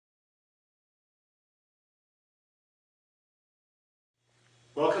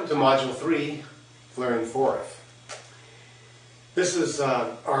Welcome to Module 3, Flaring Forth. This is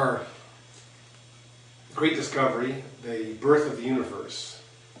our great discovery, the birth of the universe.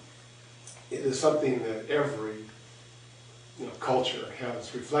 It is something that every culture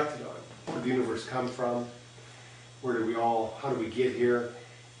has reflected on. Where did the universe come from? How do we get here?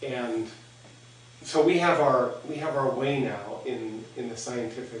 And so we have our way now in the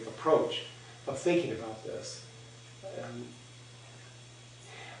scientific approach of thinking about this. And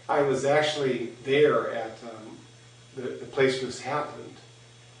I was actually there at the place this happened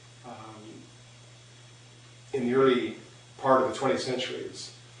in the early part of the 20th century.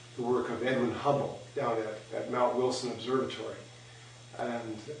 It's the work of Edwin Hubble down at Mount Wilson Observatory.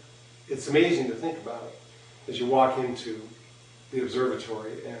 And it's amazing to think about it as you walk into the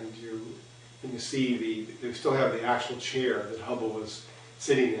observatory and you see they still have the actual chair that Hubble was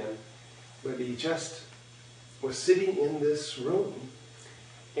sitting in, but he just was sitting in this room,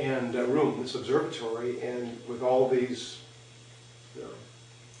 this observatory, and with all these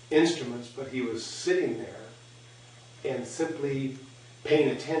instruments, but he was sitting there and simply paying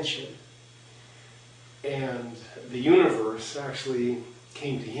attention. And the universe actually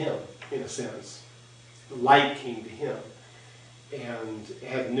came to him, in a sense. The light came to him and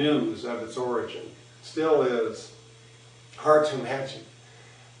had news of its origin. Still is hard to imagine.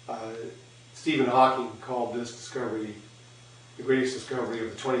 Stephen Hawking called this discovery the greatest discovery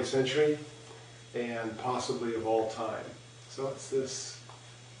of the 20th century and possibly of all time. So it's this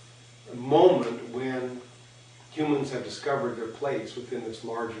moment when humans have discovered their place within this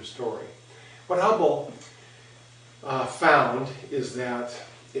larger story. What Hubble found is that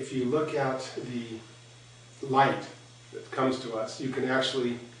if you look at the light that comes to us, you can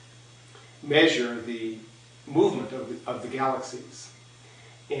actually measure the movement of the galaxies.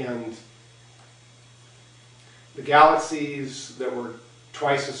 And the galaxies that were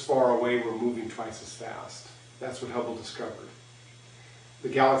twice as far away were moving twice as fast. That's what Hubble discovered. The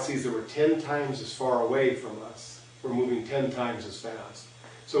galaxies that were 10 times as far away from us were moving 10 times as fast.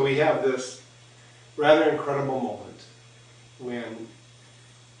 So we have this rather incredible moment when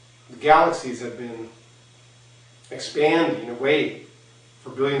the galaxies have been expanding away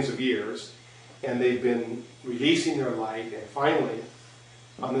for billions of years, and they've been releasing their light, and finally,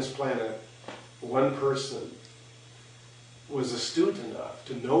 on this planet, one person was astute enough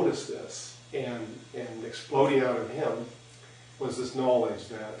to notice this, and exploding out of him was this knowledge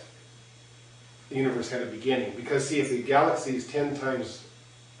that the universe had a beginning. Because see, if the galaxy is 10 times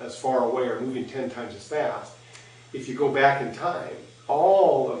as far away or moving 10 times as fast, if you go back in time,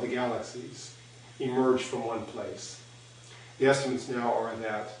 all of the galaxies emerge from one place. The estimates now are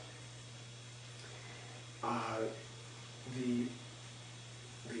that the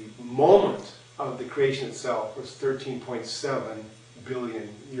moment of the creation itself was 13.7 billion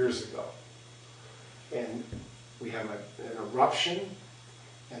years ago. And we have an eruption,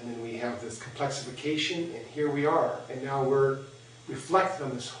 and then we have this complexification, and here we are. And now we're reflecting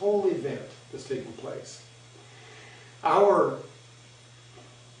on this whole event that's taking place. Our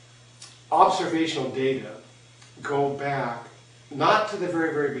observational data go back, not to the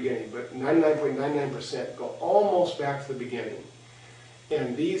very, very beginning, but 99.99% go almost back to the beginning.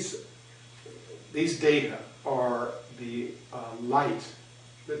 And these data are the light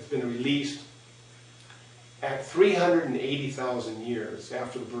that's been released at 380,000 years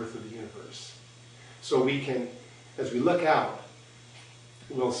after the birth of the universe. So we can, as we look out,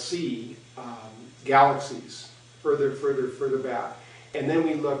 we'll see galaxies further back. And then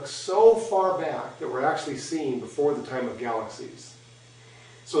we look so far back that we're actually seeing before the time of galaxies.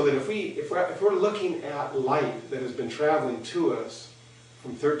 So that if we're looking at light that has been traveling to us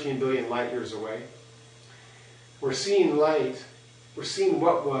from 13 billion light years away, we're seeing light, we're seeing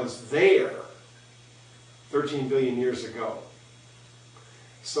what was there 13 billion years ago.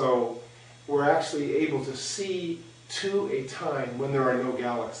 So we're actually able to see to a time when there are no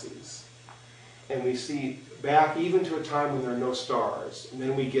galaxies. And we see back even to a time when there are no stars. And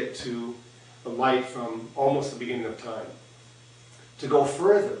then we get to the light from almost the beginning of time. To go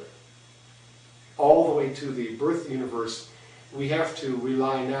further, all the way to the birth of the universe, we have to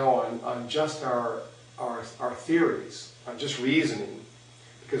rely now on just our theories, on just reasoning,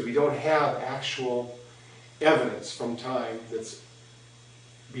 because we don't have actual evidence from time that's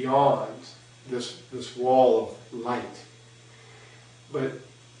beyond this wall of light. But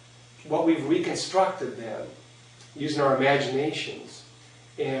what we've reconstructed then, using our imaginations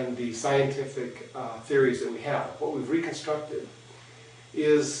and the scientific theories that we have, what we've reconstructed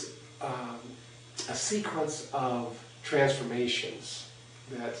is a sequence of transformations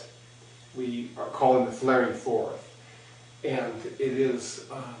that we are calling the flaring forth. And it is,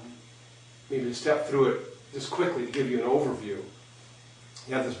 maybe to step through it just quickly to give you an overview.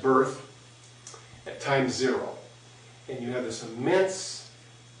 You have this birth at time 0, and you have this immense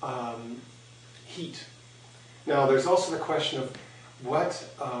heat. Now there's also the question of what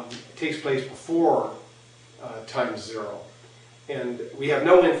takes place before time 0. And we have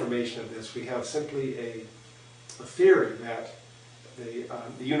no information of this. We have simply a theory that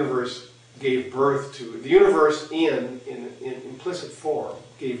the universe gave birth to, the universe in implicit form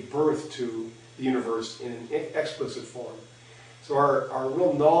gave birth to the universe in an explicit form. So our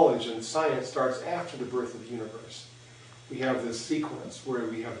real knowledge and science starts after the birth of the universe. We have this sequence where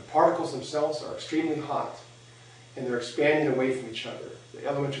we have the particles themselves are extremely hot, and they're expanding away from each other, the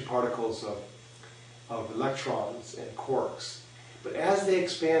elementary particles of electrons and quarks. But as they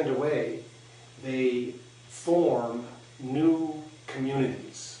expand away, they form new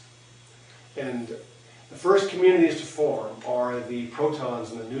communities. And the first communities to form are the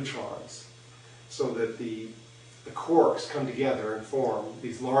protons and the neutrons, so that the quarks come together and form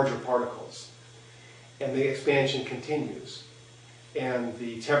these larger particles. And the expansion continues. And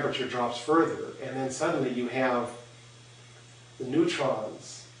the temperature drops further. And then suddenly you have the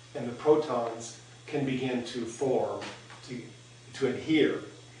neutrons and the protons can begin to form, to adhere.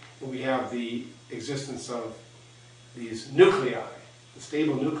 And we have the existence of these nuclei, the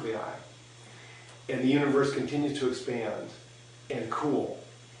stable nuclei. And the universe continues to expand and cool.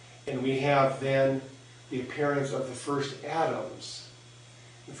 And we have then the appearance of the first atoms.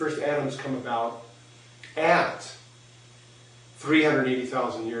 The first atoms come about at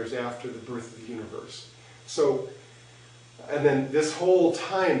 380,000 years after the birth of the universe. So, and then this whole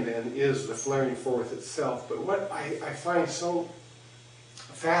time then is the flaring forth itself. But what I find so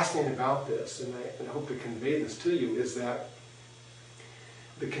fascinating about this, and I hope to convey this to you, is that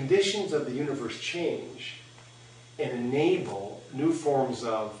the conditions of the universe change and enable new forms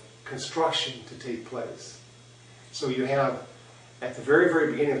of construction to take place. So you have, at the very,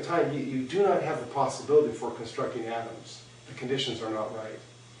 very beginning of time, you do not have the possibility for constructing atoms. The conditions are not right.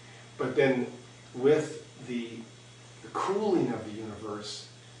 But then with the cooling of the universe,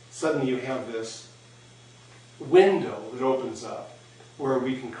 suddenly you have this window that opens up where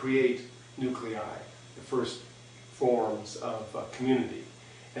we can create nuclei, the first forms of community.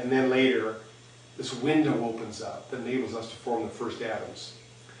 And then later, this window opens up that enables us to form the first atoms.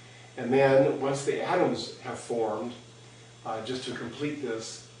 And then, once the atoms have formed, just to complete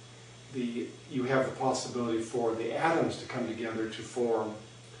this, you have the possibility for the atoms to come together to form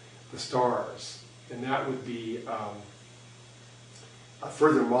the stars. And that would be a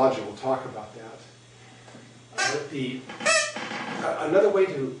further module. We'll talk about that. Another way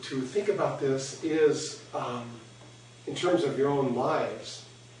to think about this is, in terms of your own lives,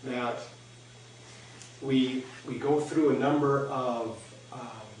 that we go through a number of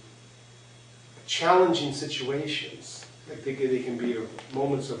challenging situations. Like they can be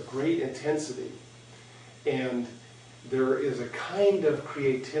moments of great intensity, and there is a kind of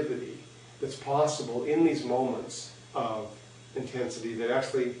creativity that's possible in these moments of intensity that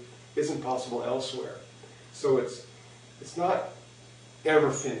actually isn't possible elsewhere. So it's not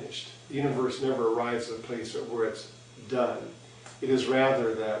ever finished. The universe never arrives at a place where it's done. It is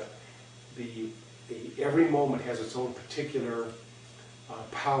rather that every moment has its own particular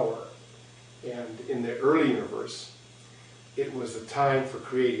power. And in the early universe, it was the time for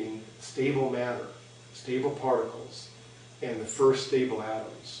creating stable matter, stable particles, and the first stable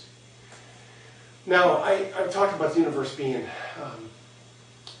atoms. Now, I've talked about the universe being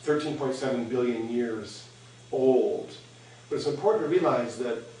 13.7 billion years old, but it's important to realize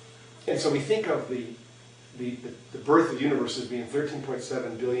that, and so we think of the birth of the universe as being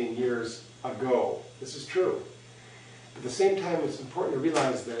 13.7 billion years ago. This is true. But at the same time, it's important to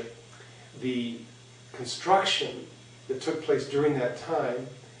realize that the construction that took place during that time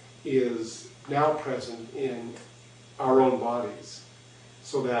is now present in our own bodies.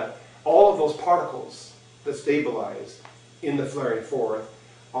 So that all of those particles that stabilized in the flaring forth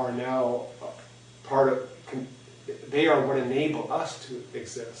are now they are what enable us to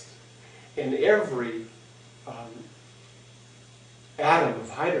exist. And every atom of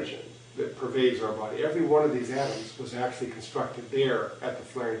hydrogen that pervades our body, every one of these atoms was actually constructed there at the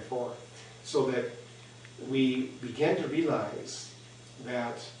flaring forth. So that we begin to realize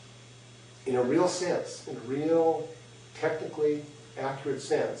that in a real sense, in a real technically accurate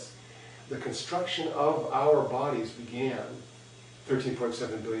sense, the construction of our bodies began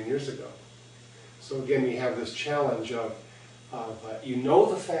 13.7 billion years ago. So again, we have this challenge of you know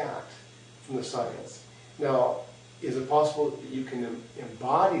the fact from the science. Now, is it possible that you can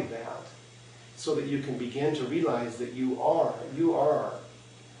embody that so that you can begin to realize that you are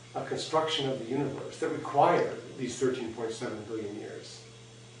a construction of the universe that required these 13.7 billion years.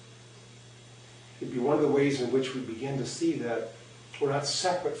 It'd be one of the ways in which we begin to see that we're not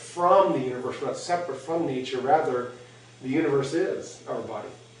separate from the universe, we're not separate from nature, rather the universe is our body.